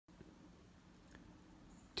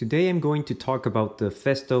Today I'm going to talk about the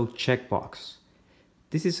Festo Checkbox.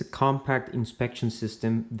 This is a compact inspection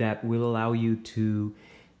system that will allow you to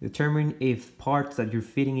determine if parts that you're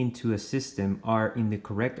fitting into a system are in the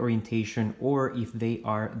correct orientation or if they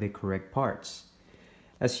are the correct parts.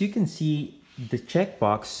 As you can see, the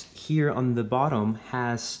checkbox here on the bottom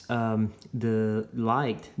has the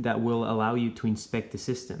light that will allow you to inspect the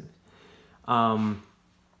system.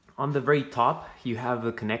 On the very top, you have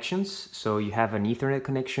the connections. So you have an Ethernet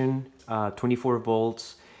connection, 24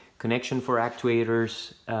 volts, connection for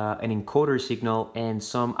actuators, an encoder signal, and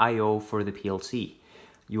some I/O for the PLC.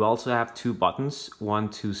 You also have two buttons, one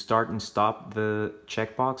to start and stop the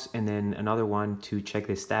checkbox, and then another one to check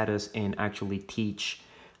the status and actually teach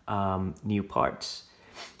new parts.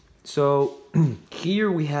 So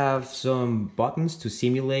here we have some buttons to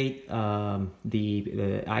simulate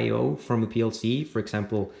the I/O from the PLC. For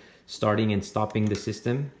example, starting and stopping the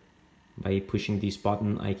system. By pushing this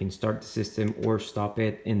button, I can start the system or stop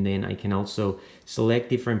it, and then I can also select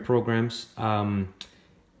different programs. What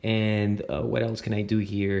else can I do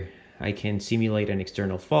here? I can simulate an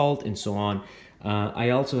external fault and so on.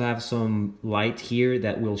 I also have some light here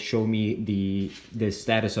that will show me the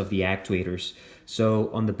status of the actuators. So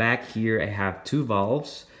on the back here, I have two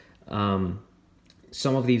valves.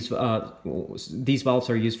 Some of these valves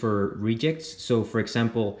are used for rejects. So for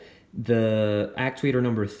example, the actuator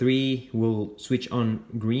number 3 will switch on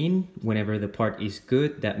green whenever the part is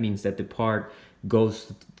good. That means that the part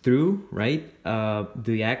goes through, right?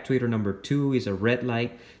 The actuator number 2 is a red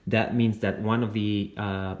light. That means that one of the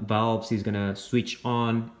valves is gonna switch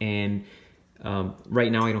on, and right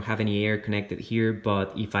now I don't have any air connected here,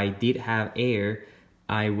 but if I did have air,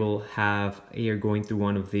 I will have air going through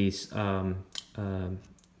one of these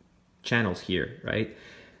channels here, right?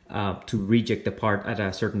 To reject the part at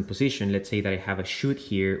a certain position. Let's say that I have a chute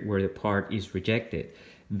here where the part is rejected.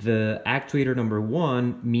 The actuator number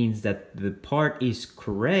 1 means that the part is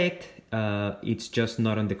correct, it's just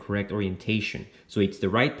not on the correct orientation. So it's the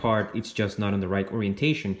right part, it's just not on the right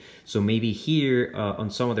orientation. So maybe here on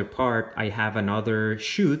some other part, I have another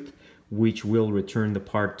chute which will return the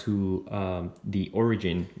part to the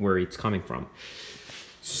origin where it's coming from.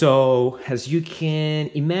 So as you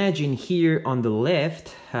can imagine here on the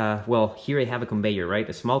left, well, here I have a conveyor, right?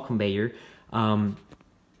 A small conveyor.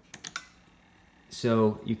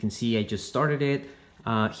 So you can see I just started it.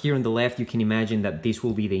 Here on the left, you can imagine that this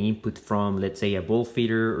will be the input from, let's say, a bowl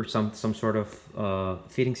feeder or some sort of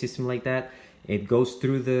fitting system like that. It goes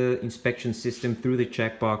through the inspection system, through the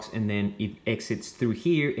checkbox, and then it exits through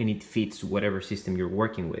here and it fits whatever system you're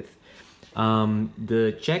working with.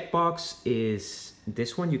 The checkbox is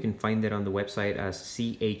this one. You can find it on the website as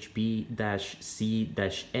CHB-C-N.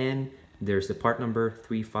 There's the part number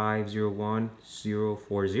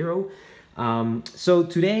 3501040. So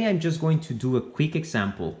today I'm just going to do a quick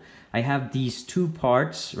example. I have these two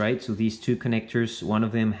parts, right? So these two connectors, one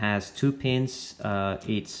of them has 2 pins.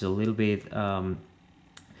 It's a little bit,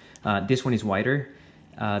 this one is wider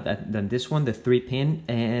than this one, the 3-pin.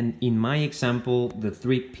 And in my example, the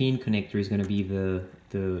 3-pin connector is going to be the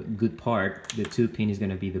good part. The 2-pin is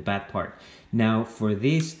going to be the bad part. Now for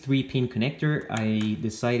this 3-pin connector, I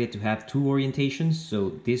decided to have 2 orientations.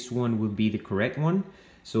 So this one will be the correct one.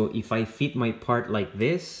 So if I fit my part like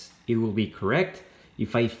this, it will be correct.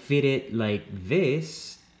 If I fit it like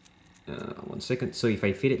this, one second. So if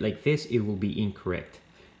I fit it like this, it will be incorrect,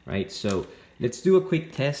 right? So let's do a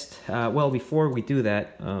quick test. Well, before we do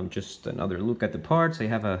that, just another look at the parts. I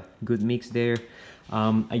have a good mix there.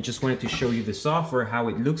 I just wanted to show you the software, how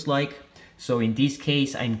it looks like. So in this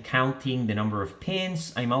case, I'm counting the number of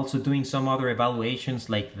pins. I'm also doing some other evaluations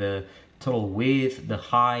like the total width, the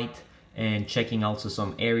height, and checking also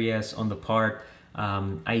some areas on the part.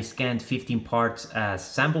 I scanned 15 parts as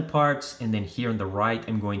sample parts, and then here on the right,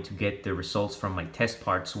 I'm going to get the results from my test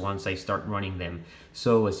parts once I start running them.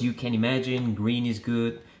 So as you can imagine, green is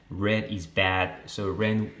good, red is bad. So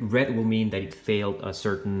red will mean that it failed a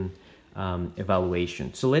certain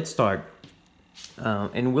evaluation. So let's start.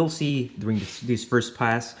 And we'll see during this first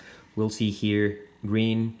pass, we'll see here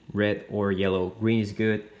green, red, or yellow. Green is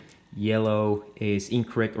good, yellow is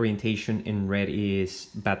incorrect orientation, and red is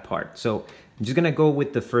bad part. So I'm just gonna go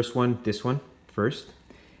with the first one, this one first,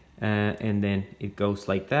 and then it goes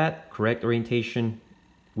like that. Correct orientation,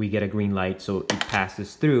 we get a green light, so it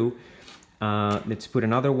passes through. Let's put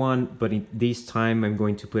another one, but this time I'm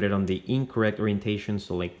going to put it on the incorrect orientation,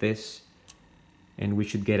 so like this, and we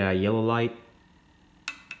should get a yellow light.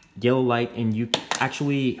 And you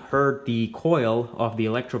actually heard the coil of the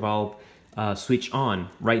electro valve switch on.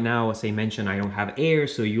 Right now, as I mentioned, I don't have air,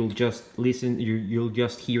 so you'll just listen, you'll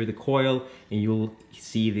just hear the coil and you'll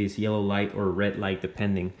see this yellow light or red light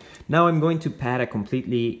depending. Now I'm going to pass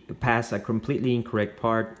a completely incorrect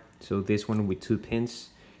part. So this one with 2 pins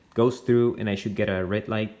goes through and I should get a red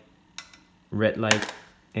light,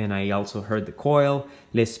 and I also heard the coil.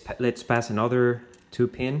 Let's pass another 2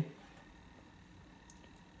 pin,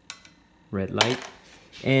 red light.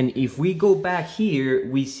 And if we go back here,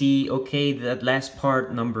 we see, okay, that last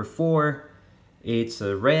part, number 4, it's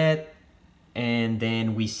a red, and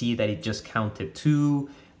then we see that it just counted 2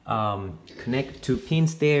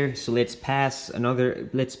 pins there. So let's pass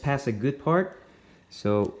a good part.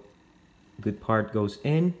 So good part goes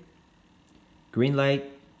in, green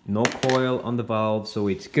light, no coil on the valve, so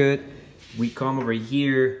it's good. We come over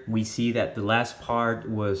here, we see that the last part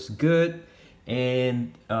was good,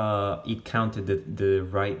 and it counted the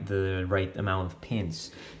right amount of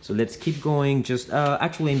pins. So let's keep going. Just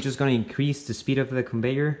actually, I'm just going to increase the speed of the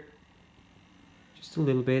conveyor just a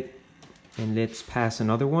little bit, and let's pass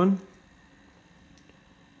another one.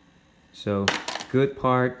 So good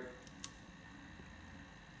part,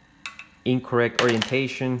 incorrect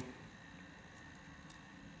orientation,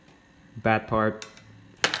 bad part,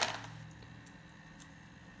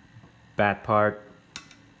 bad part.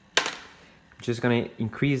 Just gonna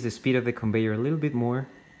increase the speed of the conveyor a little bit more,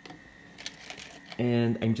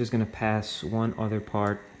 and I'm just gonna pass one other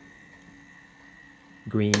part,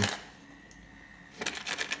 green,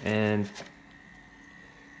 and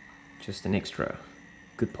just an extra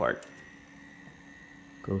good part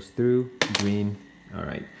goes through, green. All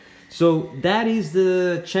right, so that is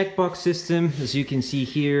the checkbox system. As you can see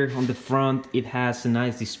here on the front, it has a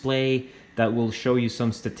nice display that will show you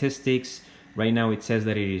some statistics. Right now it says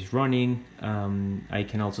that it is running. I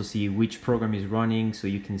can also see which program is running, so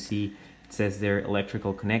you can see it says there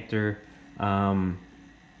electrical connector. And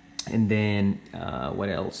then what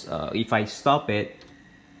else? If I stop it,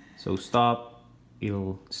 so stop,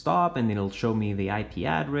 it'll stop, and then it'll show me the IP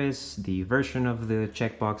address, the version of the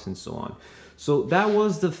checkbox, and so on. So that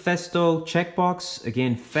was the Festo Checkbox.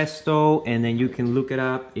 Again, Festo, and then you can look it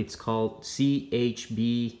up. It's called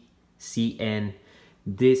CHB-C-N.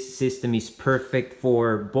 This system is perfect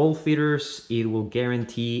for bowl fitters. It will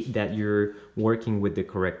guarantee that you're working with the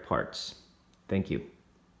correct parts. Thank you.